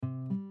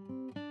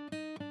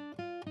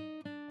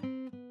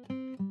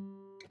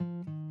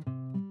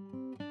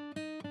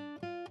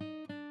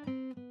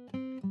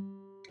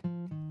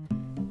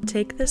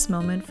Take this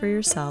moment for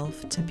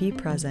yourself to be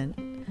present.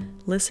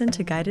 Listen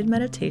to guided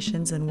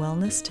meditations and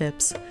wellness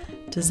tips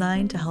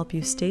designed to help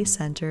you stay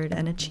centered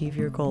and achieve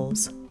your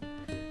goals.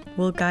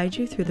 We'll guide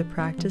you through the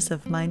practice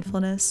of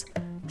mindfulness,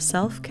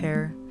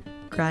 self-care,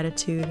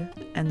 gratitude,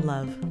 and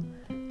love,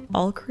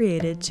 all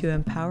created to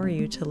empower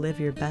you to live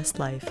your best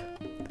life.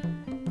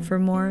 For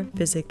more,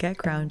 visit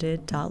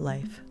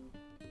getgrounded.life.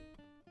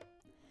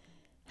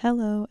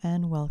 Hello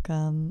and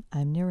welcome.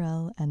 I'm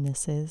Nirel and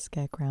this is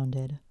Get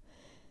Grounded.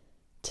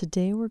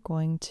 Today we're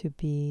going to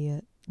be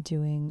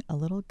doing a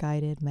little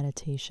guided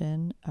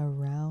meditation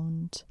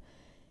around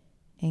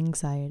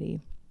anxiety.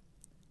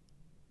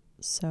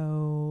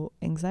 So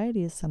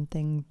anxiety is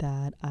something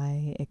that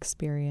I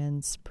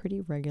experience pretty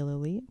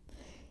regularly,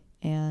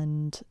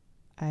 and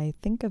I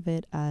think of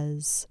it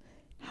as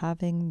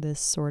having this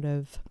sort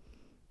of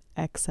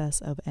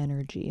excess of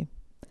energy.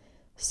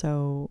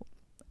 So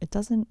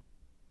it's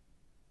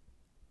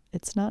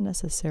not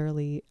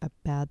necessarily a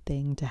bad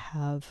thing to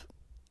have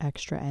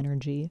extra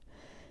energy.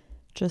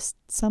 Just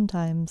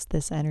sometimes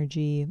this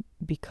energy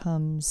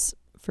becomes,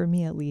 for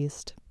me at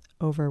least,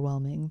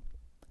 overwhelming.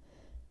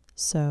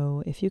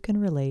 So if you can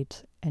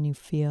relate and you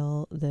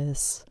feel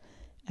this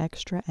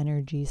extra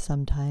energy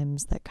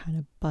sometimes that kind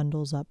of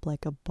bundles up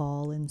like a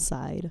ball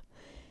inside,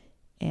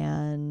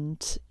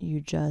 and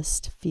you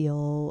just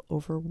feel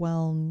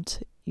overwhelmed,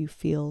 you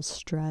feel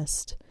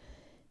stressed,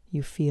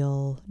 you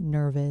feel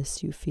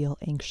nervous, you feel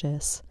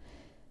anxious,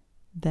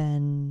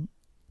 then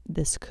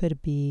this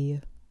could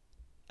be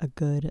a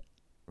good,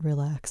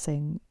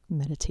 relaxing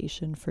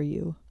meditation for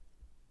you.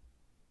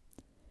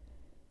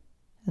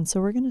 And so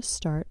we're going to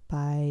start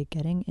by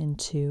getting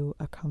into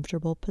a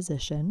comfortable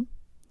position.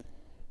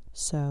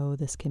 So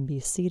this can be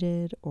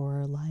seated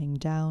or lying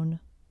down.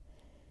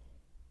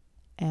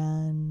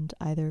 And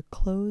either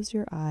close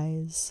your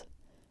eyes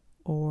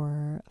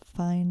or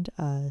find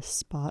a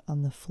spot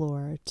on the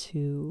floor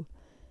to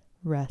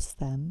rest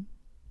them.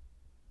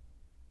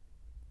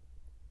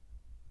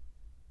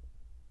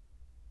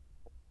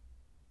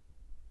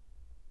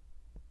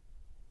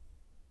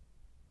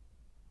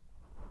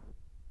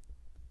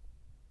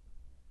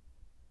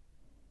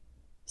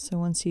 So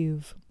once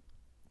you've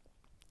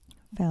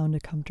found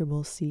a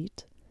comfortable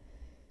seat,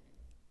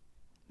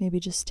 maybe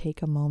just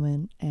take a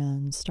moment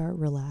and start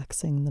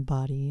relaxing the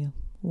body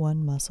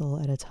one muscle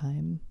at a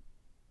time.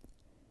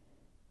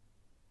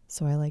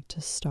 So I like to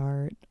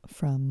start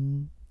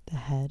from the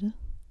head,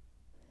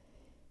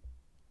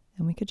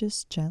 and we could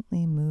just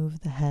gently move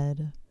the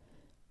head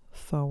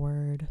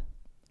forward,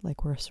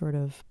 like we're sort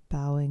of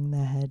bowing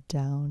the head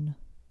down,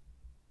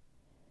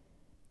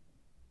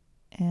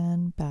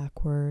 and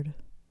backward,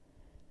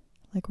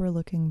 like we're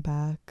looking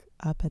back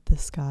up at the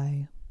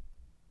sky.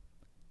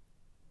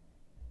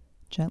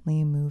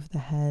 Gently move the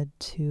head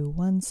to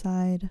one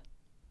side,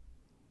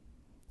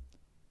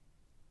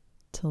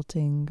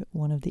 tilting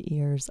one of the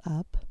ears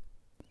up,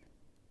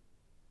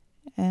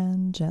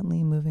 and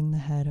gently moving the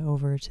head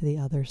over to the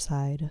other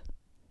side.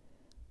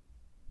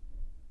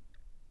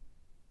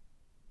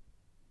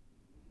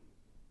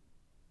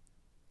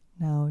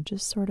 Now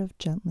just sort of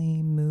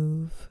gently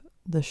move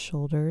the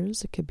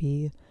shoulders. It could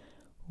be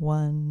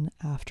one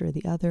after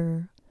the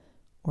other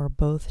or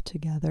both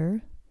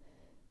together.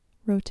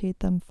 Rotate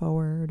them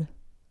forward,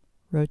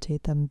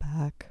 rotate them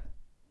back.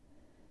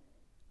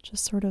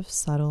 Just sort of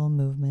subtle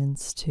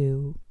movements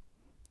to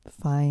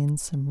find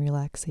some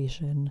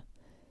relaxation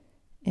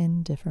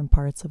in different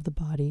parts of the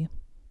body.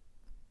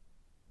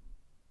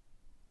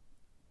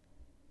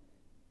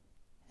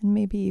 And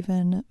maybe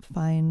even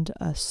find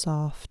a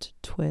soft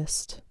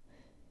twist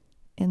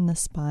in the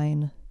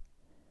spine.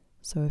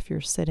 So if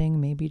you're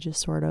sitting, maybe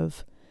just sort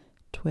of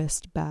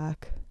twist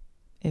back.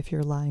 If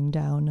you're lying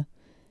down,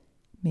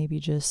 maybe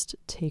just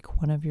take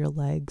one of your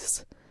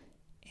legs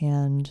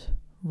and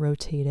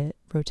rotate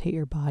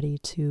your body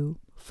to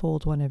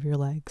fold one of your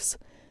legs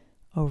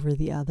over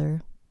the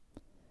other.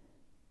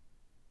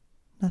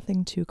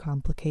 Nothing too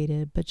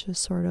complicated, but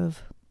just sort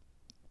of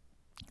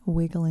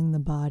wiggling the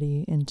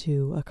body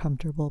into a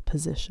comfortable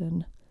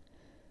position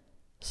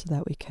so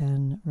that we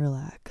can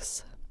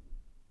relax.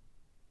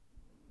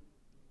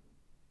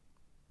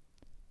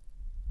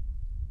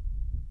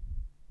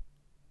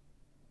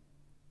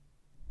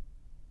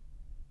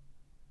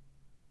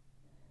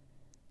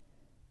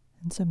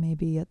 And so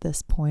maybe at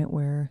this point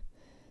we're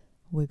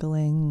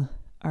wiggling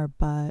our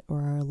butt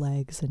or our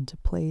legs into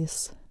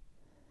place.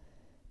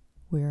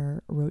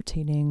 We're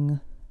rotating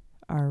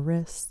our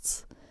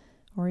wrists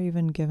or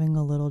even giving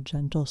a little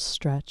gentle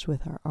stretch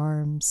with our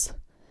arms.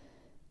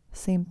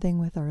 Same thing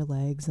with our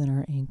legs and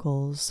our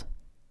ankles.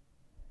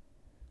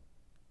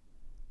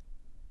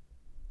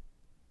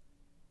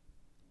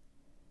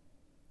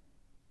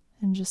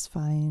 And just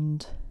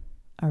find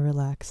a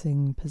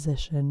relaxing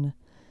position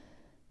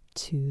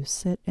to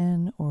sit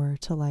in or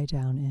to lie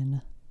down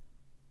in.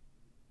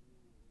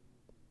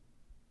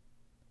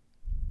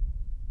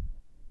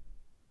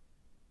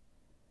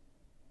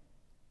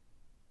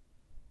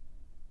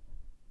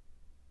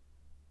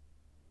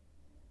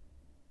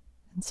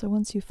 And so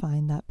once you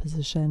find that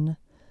position,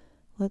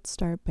 let's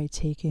start by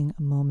taking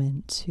a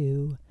moment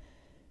to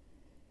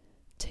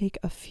take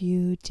a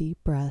few deep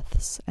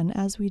breaths. And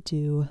as we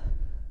do,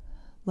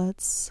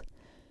 let's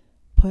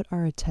put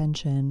our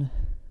attention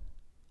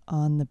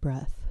on the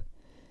breath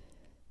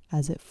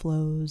as it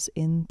flows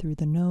in through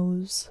the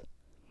nose,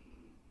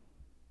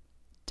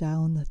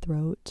 down the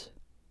throat,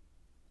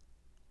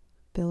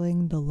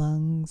 filling the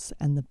lungs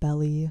and the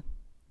belly.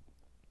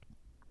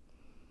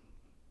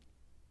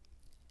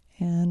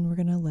 And we're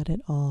going to let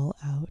it all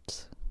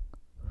out.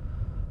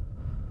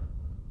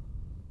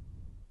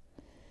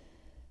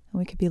 And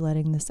we could be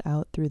letting this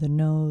out through the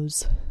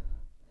nose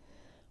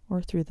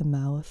or through the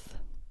mouth.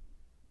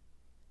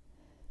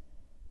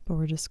 But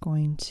we're just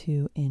going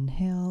to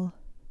inhale.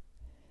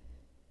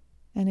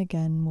 And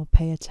again, we'll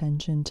pay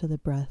attention to the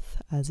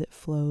breath as it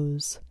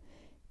flows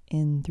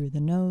in through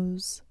the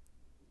nose,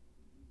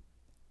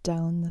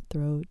 down the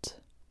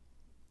throat,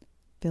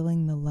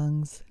 filling the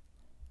lungs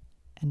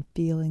and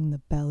feeling the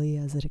belly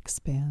as it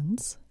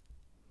expands.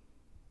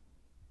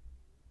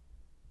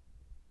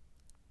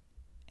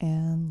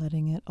 And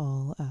letting it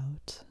all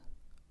out.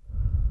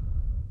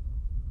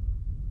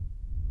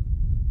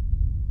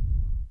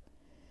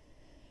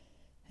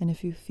 And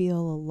if you feel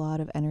a lot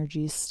of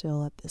energy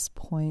still at this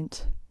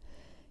point,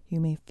 you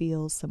may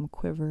feel some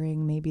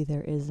quivering. Maybe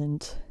there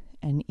isn't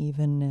an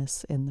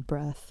evenness in the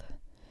breath.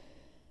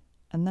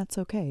 And that's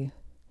okay,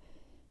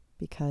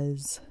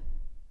 because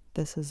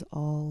this is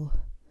all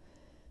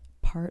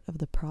part of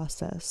the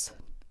process.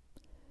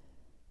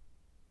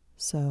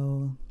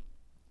 So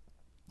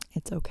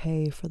it's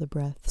okay for the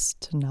breaths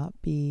to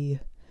not be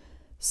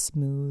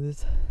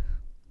smooth.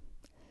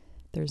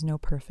 There's no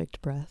perfect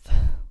breath,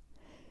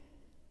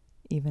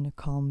 even a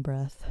calm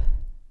breath.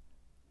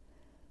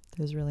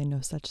 There's really no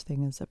such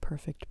thing as a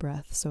perfect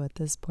breath. So at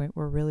this point,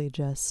 we're really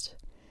just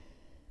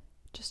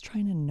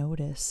trying to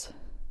notice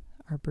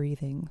our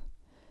breathing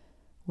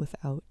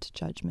without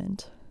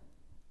judgment.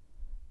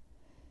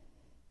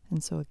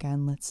 And so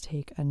again, let's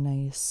take a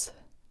nice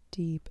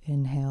deep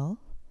inhale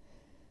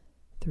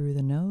through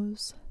the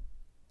nose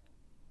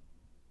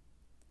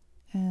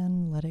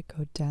and let it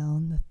go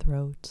down the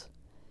throat,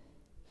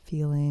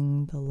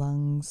 feeling the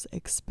lungs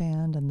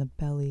expand and the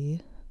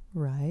belly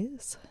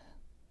rise.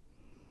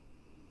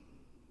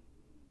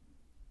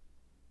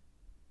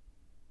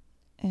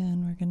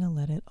 And we're going to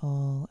let it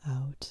all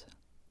out.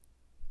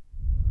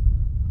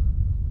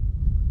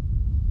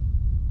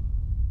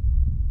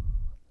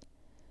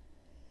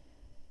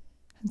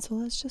 And so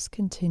let's just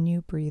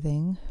continue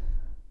breathing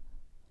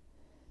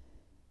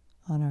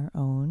on our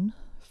own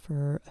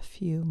for a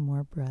few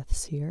more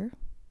breaths here.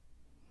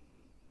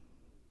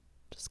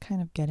 Just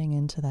kind of getting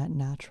into that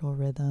natural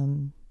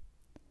rhythm.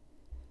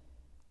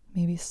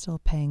 Maybe still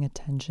paying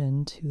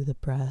attention to the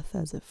breath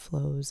as it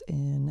flows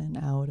in and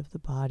out of the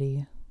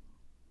body.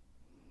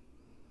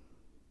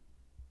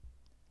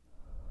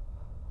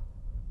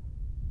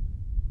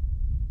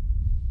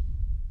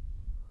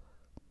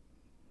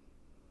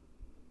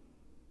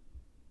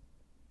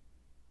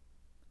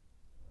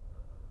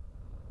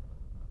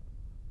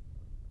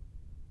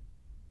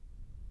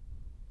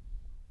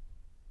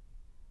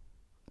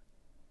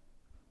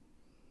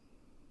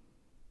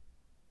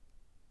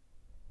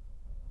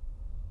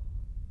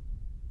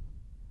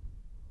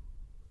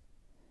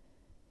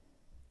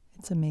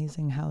 It's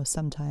amazing how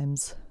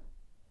sometimes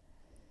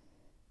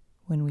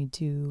when we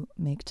do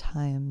make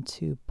time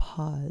to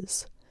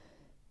pause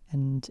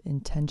and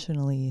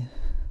intentionally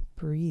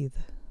breathe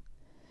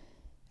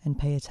and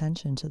pay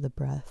attention to the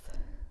breath,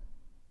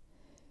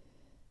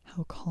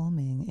 how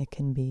calming it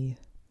can be.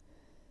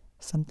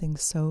 Something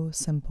so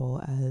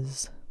simple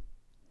as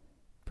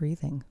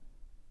breathing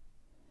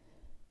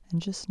and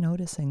just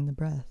noticing the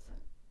breath.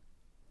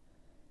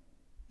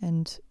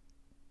 And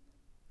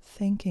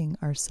thanking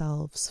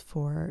ourselves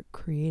for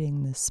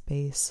creating this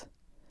space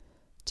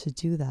to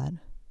do that,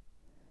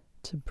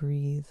 to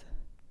breathe,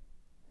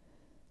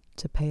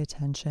 to pay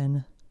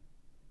attention,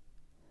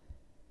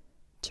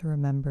 to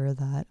remember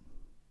that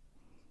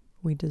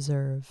we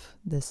deserve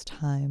this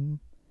time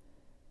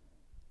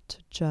to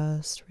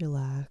just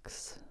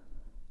relax,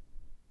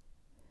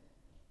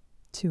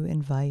 to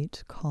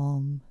invite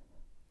calm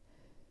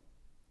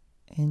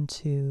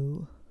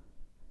into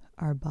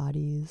our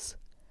bodies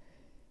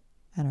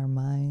and our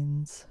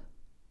minds.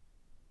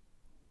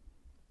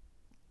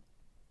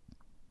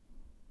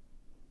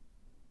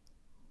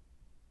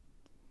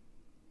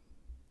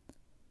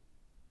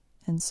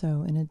 And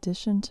so, in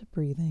addition to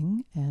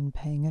breathing and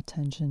paying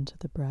attention to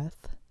the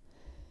breath,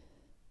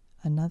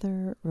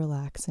 another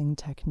relaxing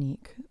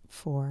technique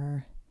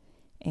for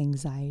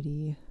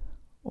anxiety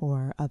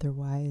or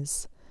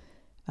otherwise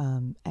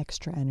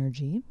extra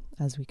energy,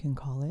 as we can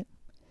call it,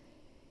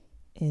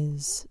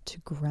 is to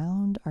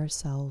ground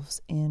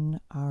ourselves in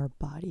our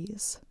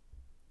bodies.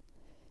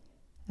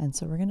 And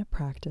so we're going to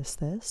practice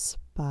this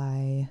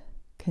by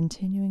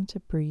continuing to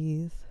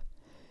breathe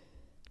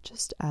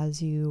just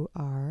as you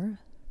are.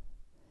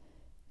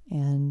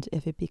 And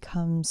if it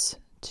becomes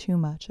too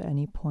much at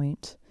any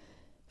point,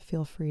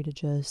 feel free to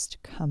just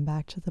come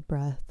back to the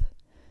breath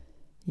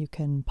You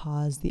can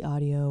pause the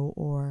audio,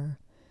 or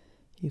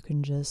you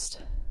can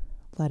just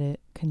let it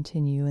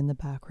continue in the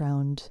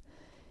background,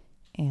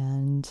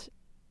 and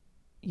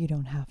you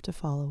don't have to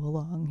follow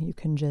along. You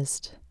can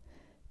just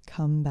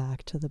come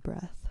back to the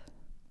breath.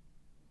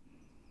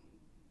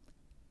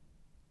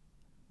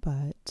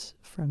 But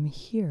from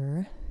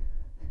here,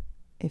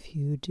 if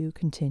you do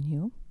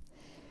continue,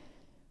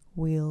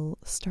 we'll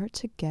start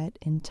to get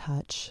in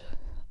touch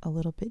a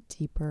little bit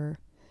deeper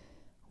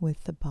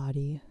with the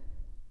body.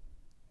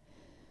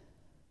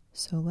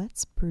 So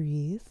let's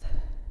breathe,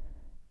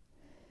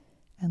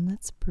 and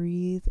let's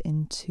breathe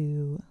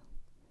into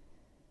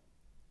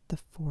the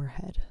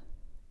forehead.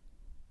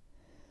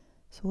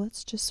 So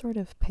let's just sort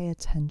of pay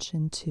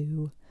attention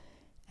to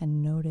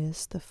and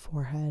notice the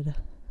forehead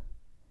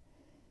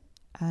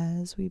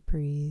as we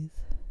breathe.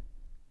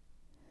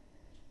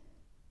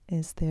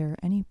 Is there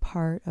any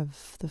part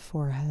of the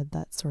forehead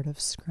that's sort of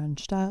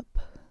scrunched up?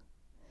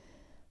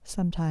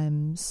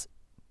 Sometimes,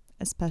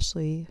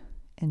 especially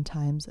in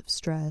times of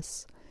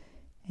stress,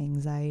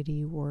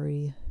 anxiety,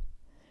 worry,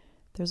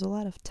 there's a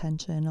lot of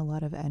tension, a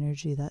lot of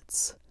energy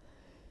that's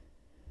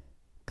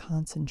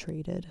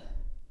concentrated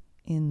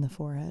in the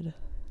forehead.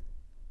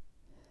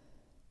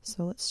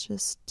 So let's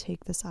just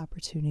take this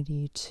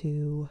opportunity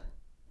to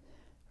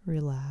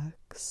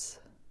relax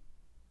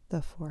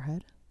the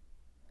forehead.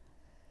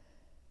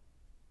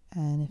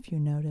 And if you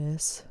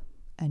notice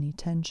any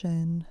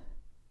tension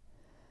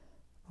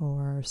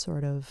or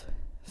sort of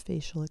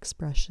facial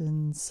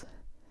expressions,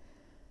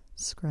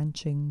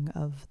 scrunching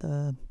of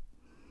the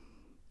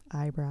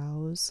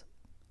eyebrows,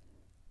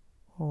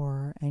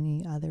 or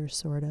any other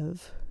sort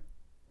of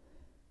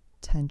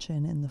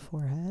tension in the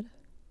forehead,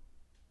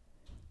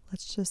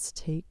 let's just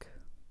take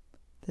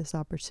this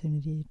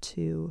opportunity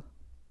to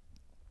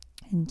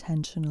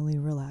intentionally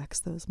relax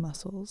those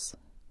muscles.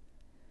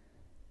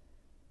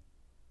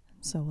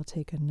 So we'll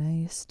take a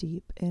nice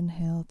deep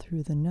inhale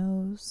through the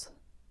nose,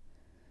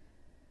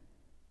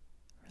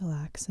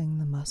 relaxing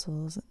the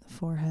muscles in the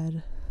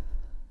forehead,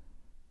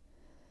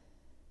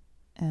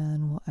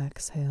 and we'll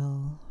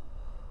exhale,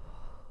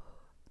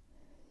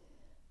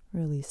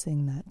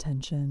 releasing that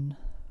tension.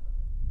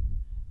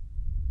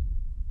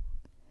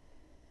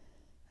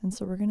 And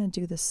so we're going to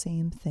do the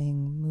same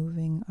thing,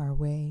 moving our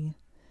way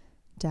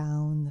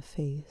down the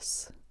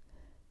face,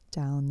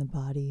 down the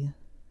body.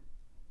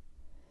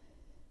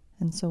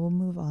 And so we'll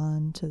move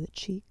on to the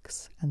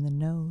cheeks and the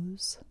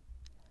nose.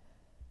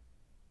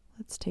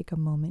 Let's take a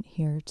moment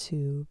here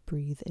to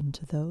breathe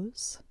into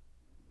those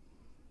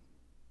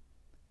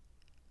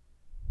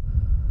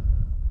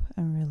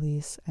and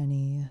release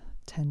any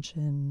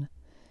tension,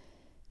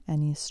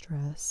 any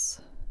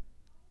stress.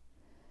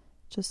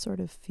 Just sort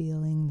of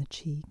feeling the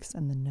cheeks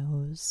and the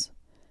nose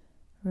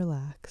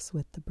relax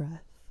with the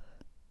breath.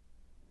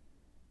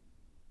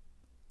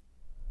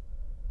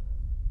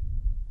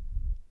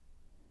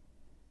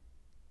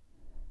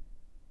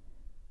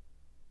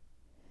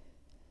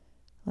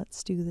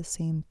 Let's do the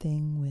same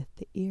thing with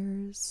the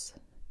ears.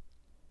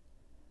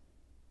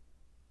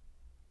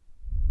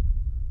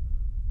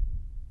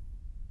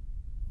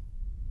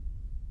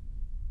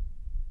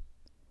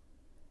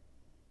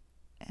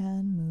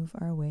 And move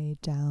our way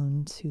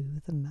down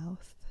to the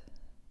mouth.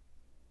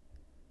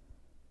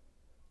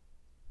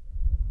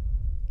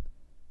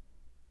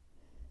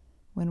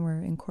 When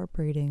we're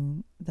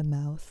incorporating the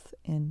mouth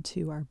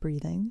into our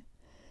breathing,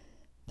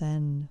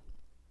 then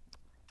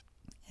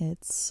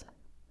it's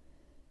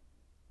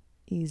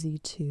easy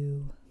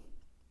to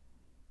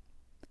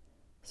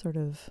sort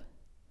of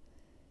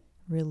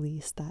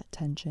release that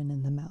tension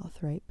in the mouth,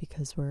 right?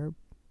 Because we're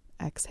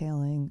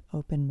exhaling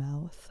open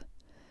mouth.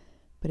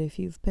 But if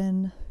you've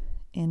been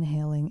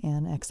inhaling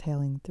and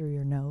exhaling through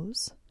your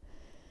nose,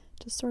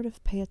 just sort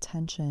of pay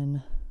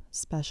attention,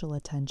 special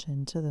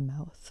attention to the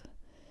mouth.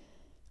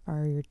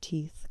 Are your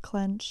teeth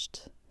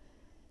clenched?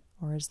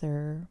 Or is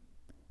there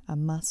a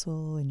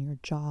muscle in your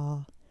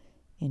jaw,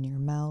 in your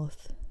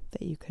mouth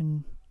that you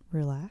can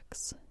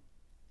relax?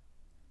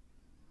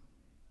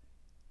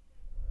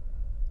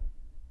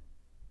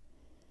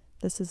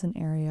 This is an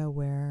area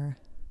where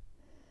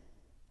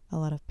a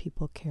lot of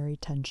people carry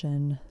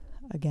tension,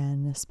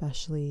 again,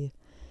 especially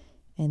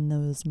in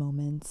those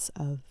moments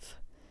of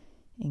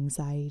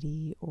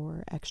anxiety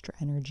or extra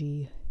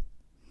energy.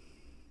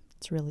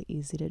 It's really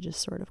easy to just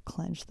sort of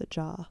clench the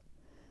jaw.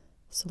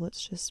 So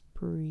let's just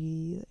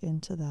breathe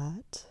into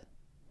that.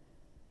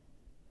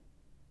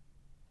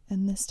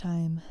 And this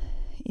time,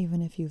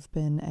 even if you've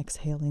been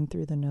exhaling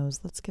through the nose,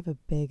 let's give a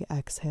big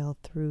exhale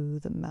through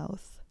the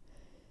mouth.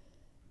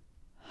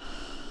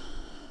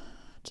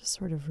 Just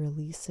sort of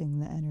releasing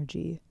the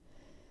energy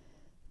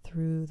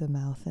through the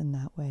mouth in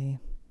that way.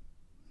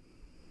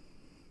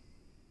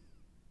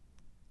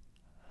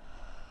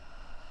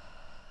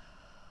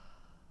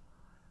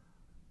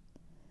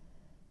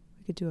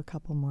 We could do a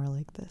couple more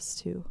like this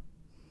too.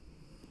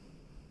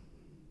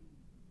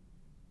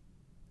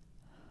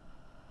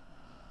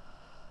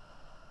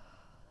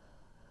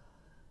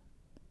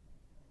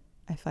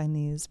 I find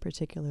these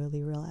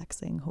particularly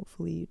relaxing.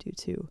 Hopefully you do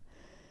too.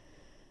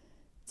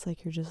 It's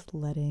like you're just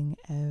letting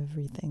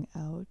everything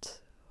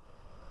out.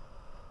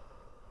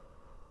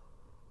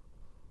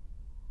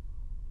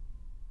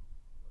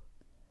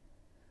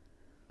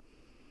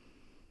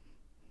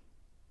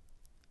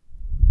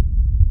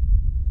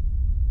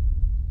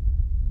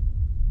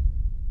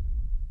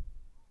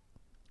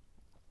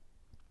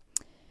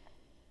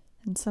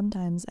 And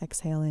sometimes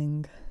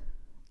exhaling,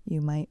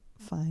 you might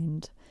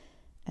find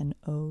an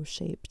O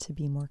shape to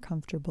be more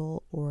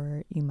comfortable,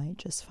 or you might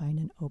just find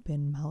an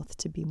open mouth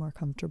to be more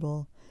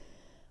comfortable.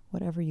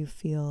 Whatever you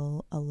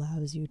feel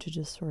allows you to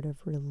just sort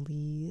of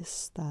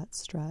release that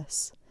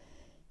stress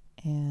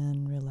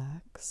and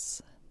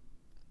relax.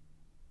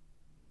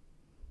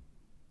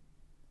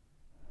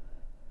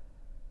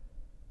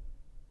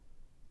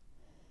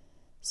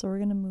 So we're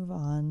going to move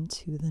on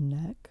to the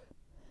neck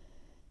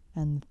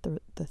and the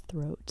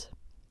throat.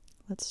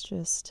 Let's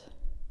just,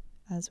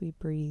 as we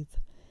breathe,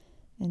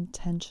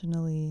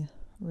 intentionally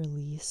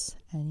release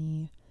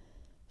any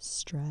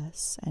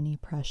stress, any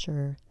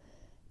pressure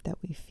that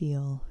we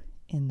feel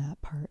in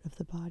that part of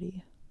the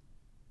body.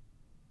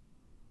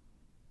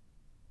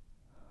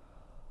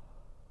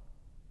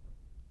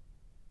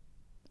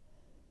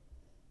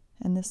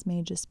 And this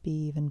may just be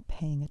even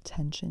paying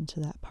attention to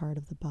that part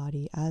of the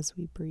body as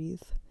we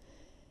breathe,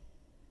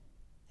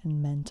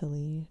 and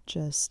mentally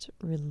just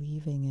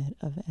relieving it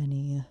of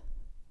any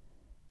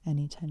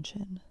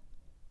tension.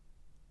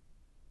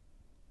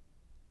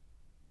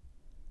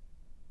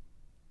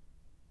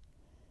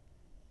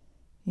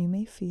 You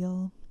may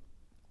feel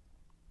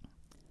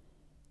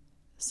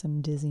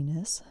some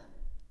dizziness,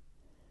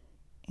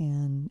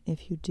 and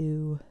if you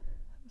do,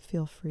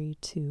 feel free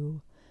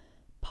to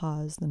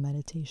pause the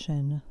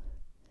meditation,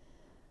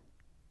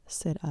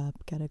 sit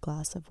up, get a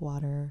glass of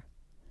water.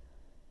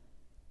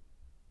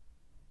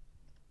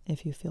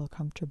 If you feel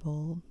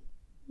comfortable,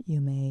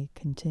 you may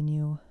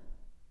continue,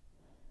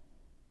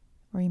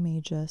 or you may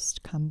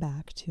just come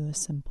back to a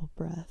simple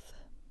breath.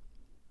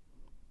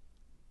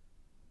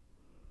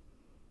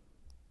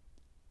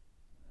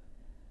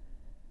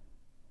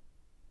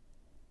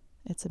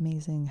 It's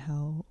amazing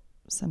how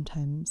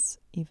sometimes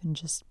even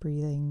just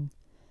breathing,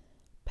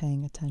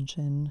 paying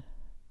attention,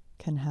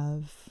 can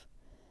have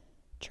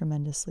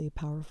tremendously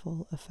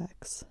powerful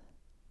effects.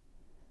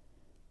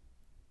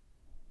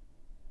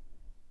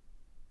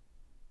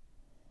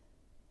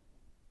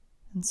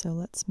 And so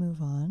let's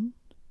move on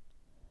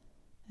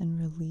and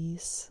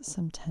release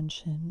some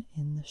tension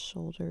in the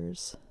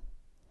shoulders,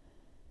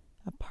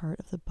 a part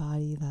of the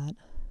body that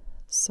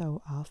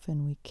so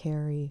often we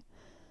carry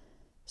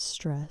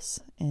stress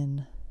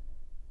in,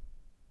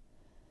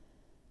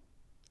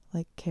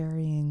 like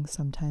carrying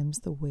sometimes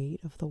the weight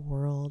of the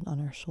world on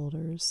our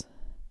shoulders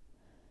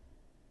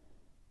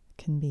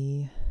can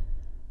be,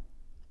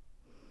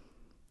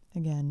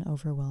 again,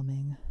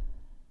 overwhelming.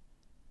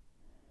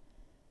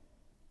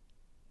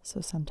 So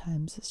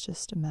sometimes it's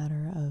just a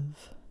matter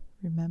of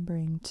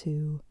remembering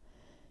to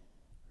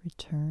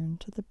return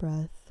to the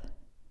breath,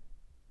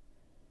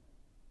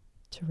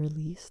 to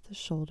release the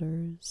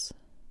shoulders,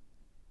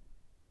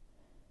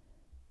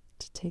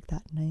 to take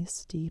that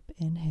nice deep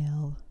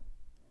inhale,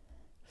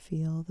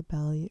 feel the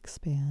belly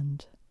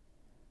expand,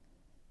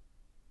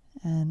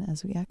 and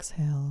as we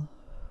exhale,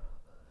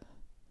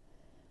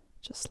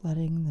 just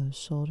letting those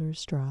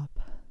shoulders drop,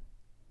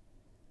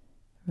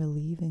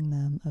 relieving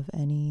them of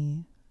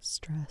any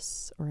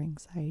stress or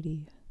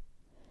anxiety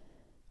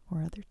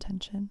or other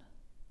tension.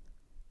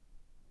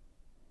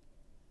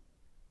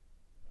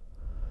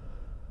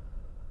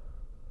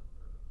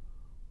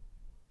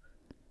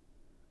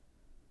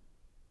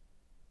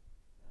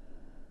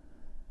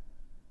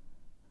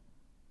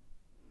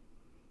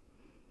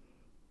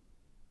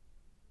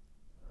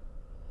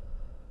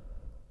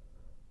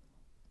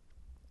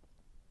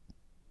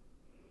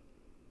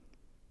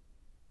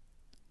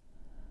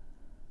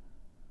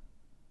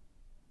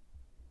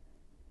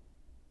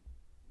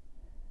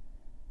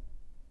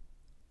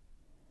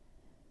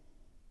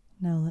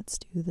 Now let's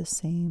do the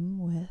same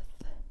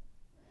with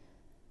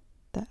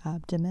the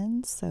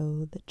abdomen,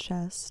 so the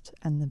chest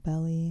and the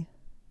belly.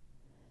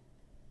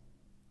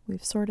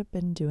 We've sort of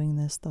been doing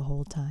this the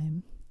whole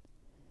time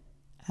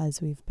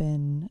as we've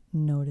been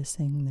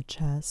noticing the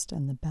chest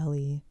and the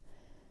belly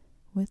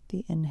with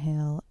the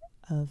inhale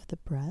of the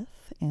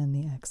breath and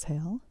the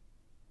exhale.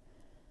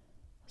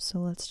 So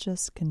let's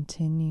just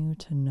continue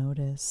to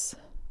notice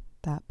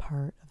that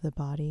part of the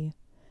body.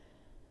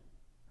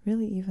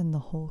 Really, even the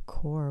whole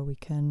core. We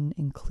can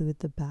include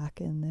the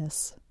back in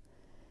this.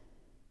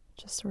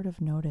 Just sort of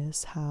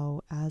notice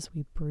how, as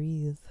we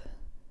breathe,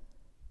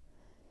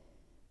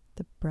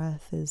 the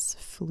breath is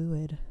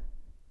fluid,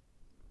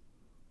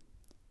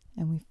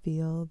 and we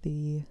feel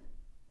the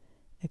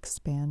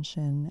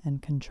expansion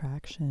and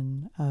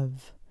contraction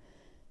of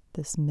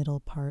this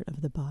middle part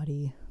of the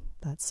body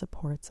that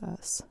supports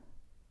us.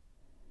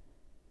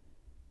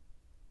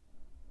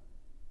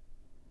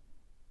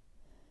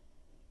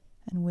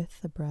 And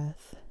with the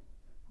breath,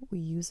 we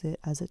use it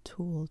as a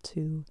tool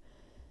to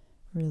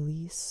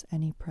release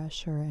any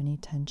pressure, any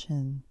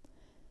tension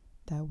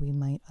that we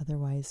might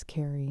otherwise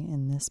carry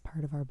in this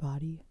part of our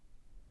body.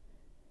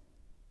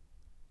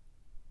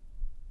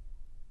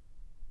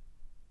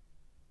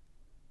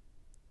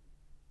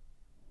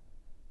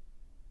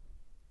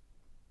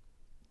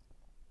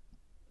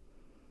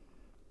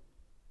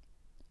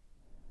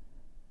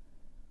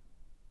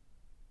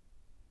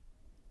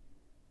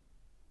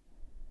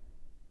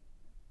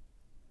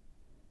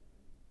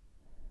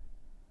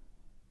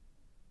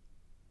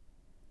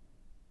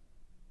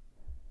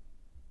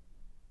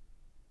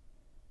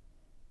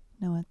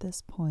 Now at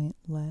this point,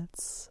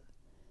 let's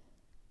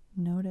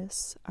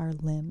notice our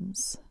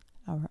limbs,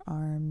 our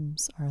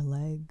arms, our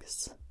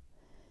legs,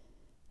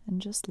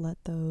 and just let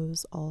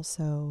those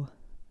also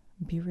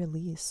be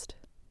released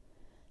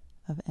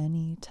of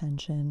any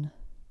tension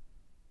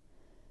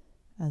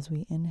as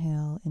we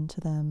inhale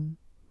into them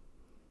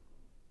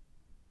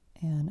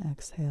and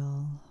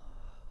exhale.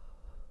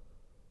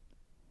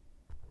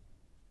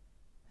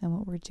 And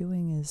what we're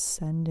doing is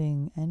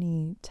sending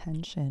any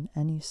tension,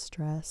 any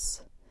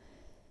stress,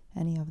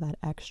 any of that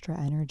extra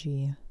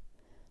energy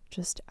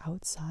just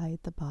outside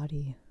the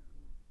body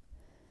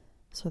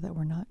so that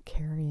we're not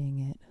carrying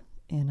it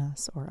in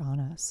us or on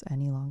us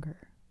any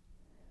longer.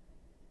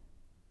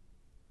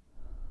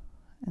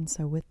 And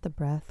so with the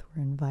breath,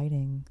 we're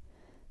inviting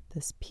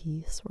this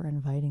peace, we're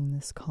inviting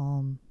this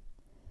calm.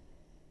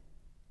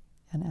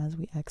 And as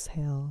we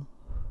exhale,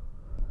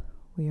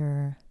 we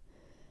are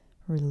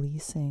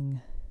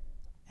releasing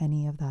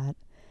any of that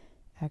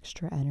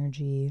extra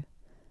energy,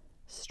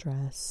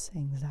 stress,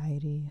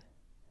 anxiety.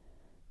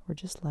 We're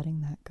just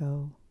letting that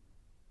go.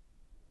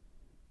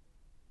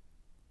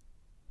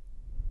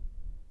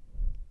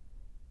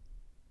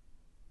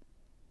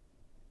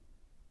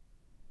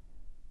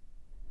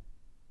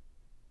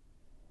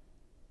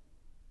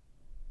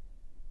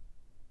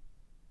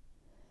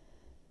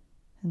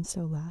 And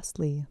so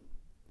lastly,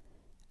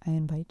 I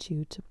invite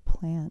you to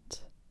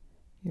plant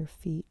your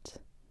feet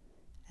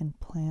and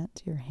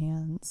plant your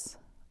hands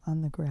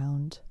on the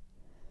ground.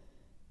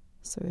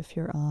 So if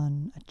you're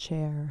on a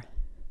chair,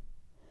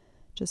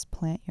 just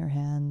plant your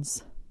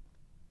hands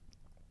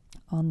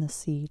on the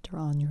seat or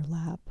on your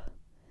lap.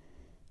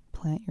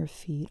 Plant your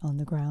feet on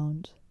the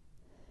ground.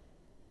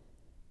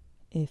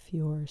 If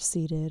you're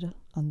seated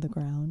on the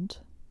ground,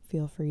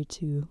 feel free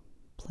to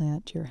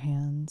plant your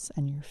hands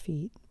and your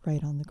feet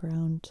right on the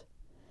ground.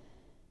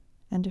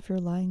 And if you're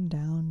lying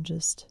down,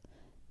 just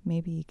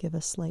maybe give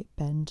a slight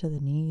bend to the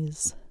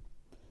knees,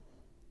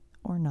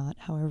 or not,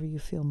 however you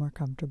feel more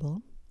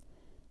comfortable.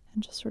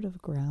 And just sort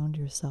of ground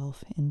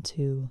yourself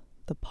into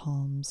the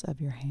palms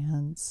of your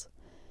hands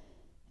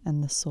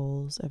and the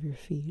soles of your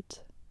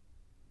feet.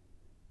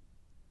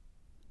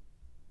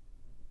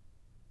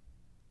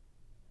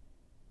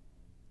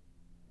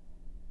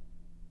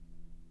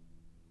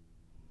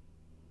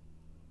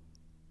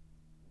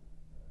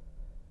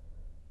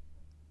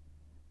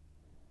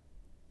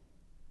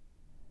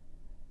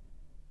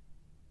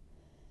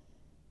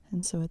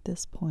 And so at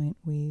this point,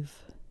 we've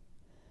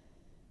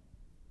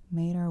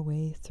made our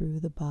way through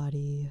the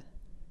body.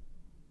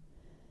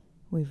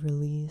 We've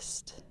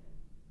released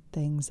the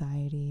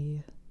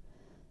anxiety,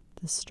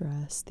 the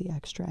stress, the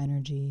extra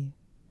energy.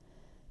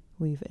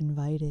 We've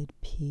invited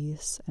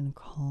peace and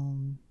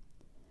calm.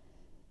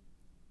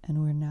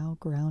 And we're now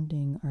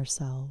grounding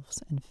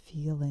ourselves and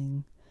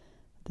feeling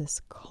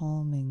this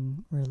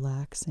calming,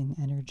 relaxing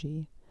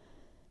energy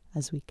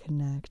as we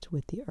connect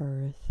with the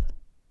earth,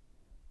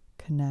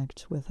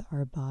 connect with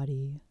our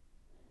body,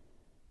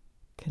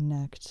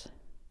 connect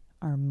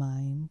our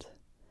mind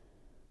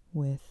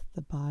with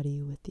the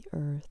body, with the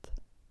earth.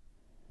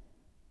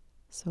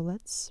 So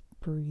let's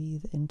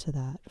breathe into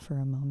that for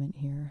a moment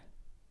here.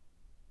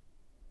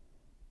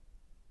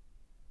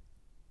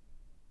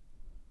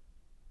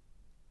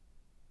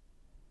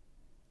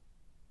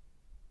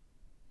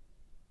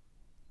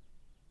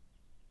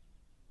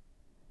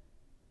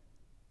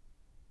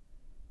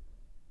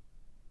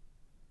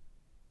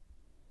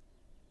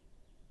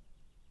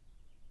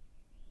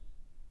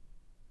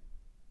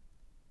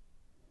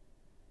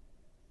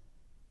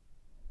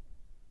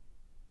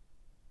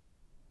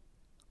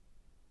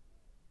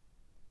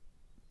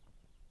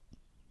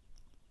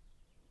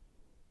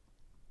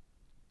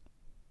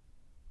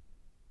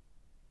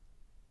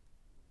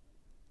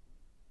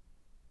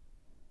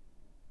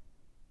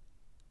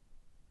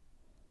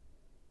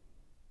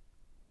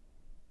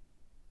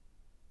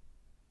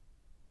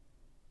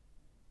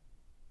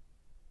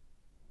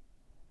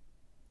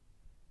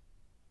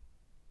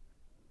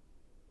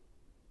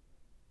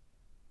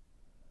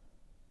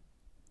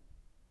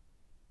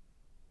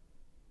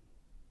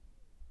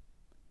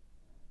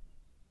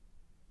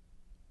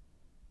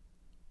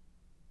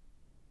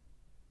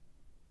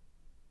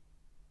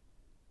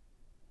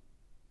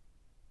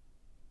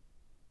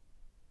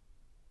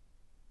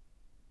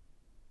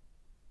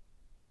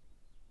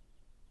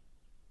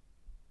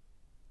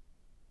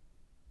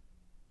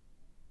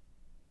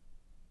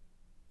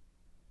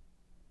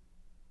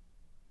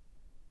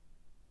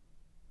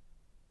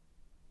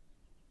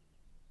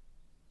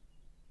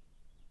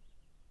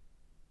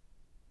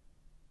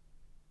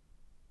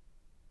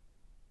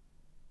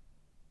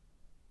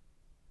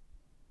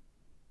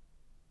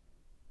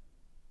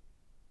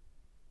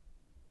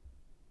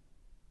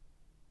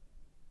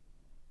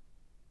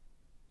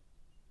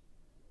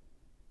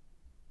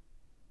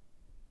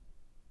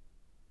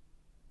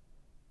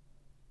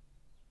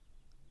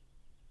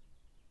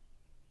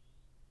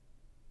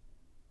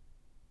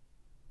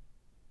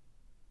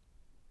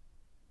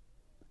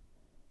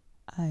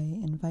 I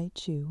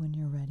invite you, when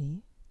you're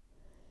ready,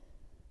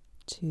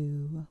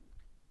 to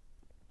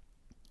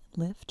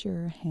lift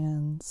your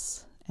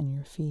hands and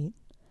your feet.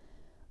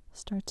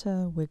 Start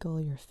to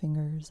wiggle your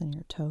fingers and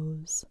your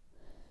toes.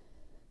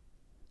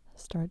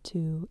 Start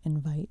to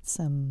invite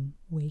some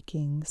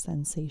waking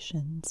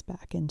sensations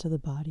back into the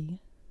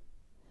body.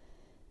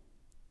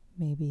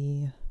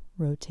 Maybe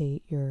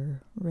rotate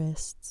your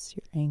wrists,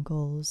 your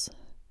ankles.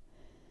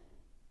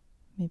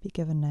 Maybe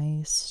give a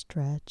nice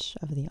stretch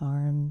of the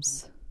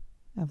arms,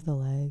 of the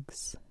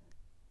legs.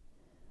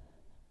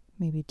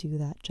 Maybe do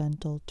that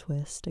gentle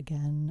twist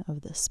again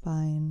of the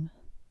spine.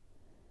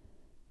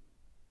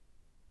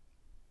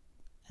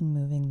 And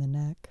moving the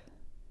neck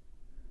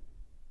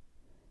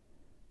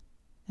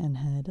and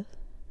head.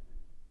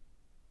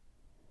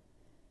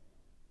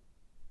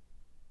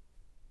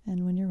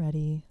 And when you're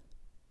ready,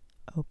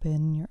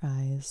 open your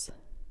eyes,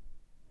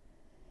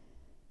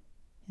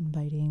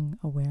 inviting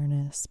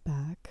awareness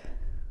back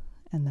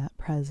and that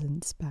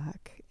presence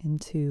back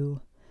into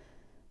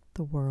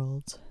the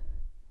world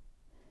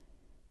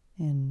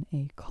in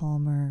a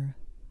calmer,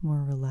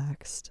 more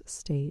relaxed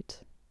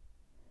state.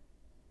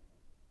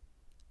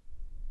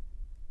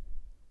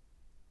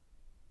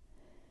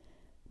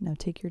 Now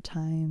take your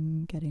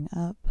time getting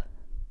up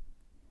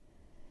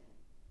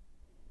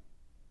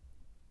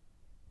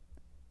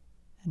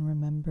and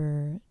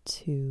remember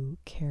to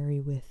carry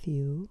with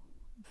you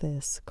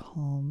this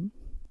calm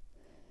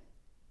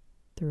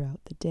throughout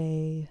the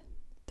day,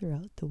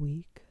 throughout the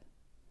week,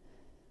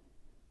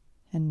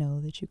 and know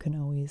that you can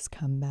always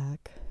come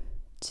back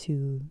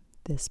to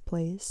this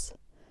place.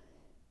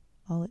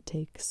 All it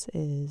takes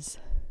is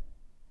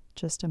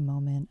just a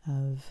moment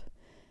of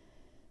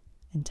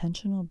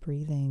intentional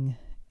breathing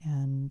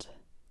and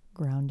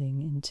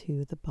grounding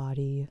into the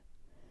body,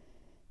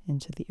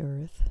 into the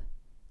earth.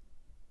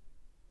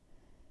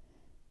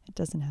 It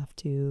doesn't have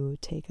to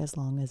take as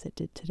long as it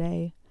did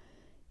today.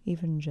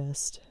 Even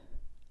just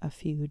a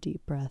few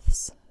deep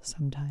breaths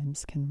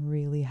sometimes can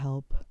really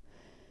help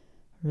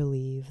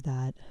relieve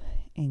that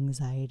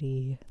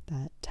anxiety,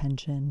 that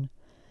tension,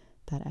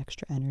 that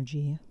extra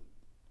energy.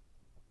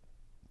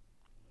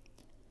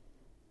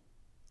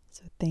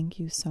 So thank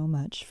you so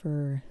much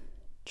for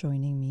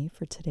joining me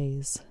for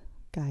today's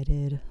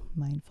guided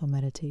mindful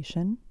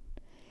meditation.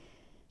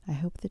 I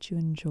hope that you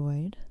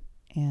enjoyed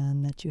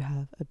and that you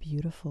have a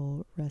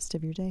beautiful rest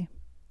of your day.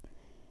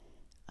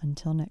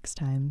 Until next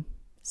time,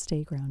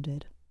 stay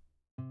grounded.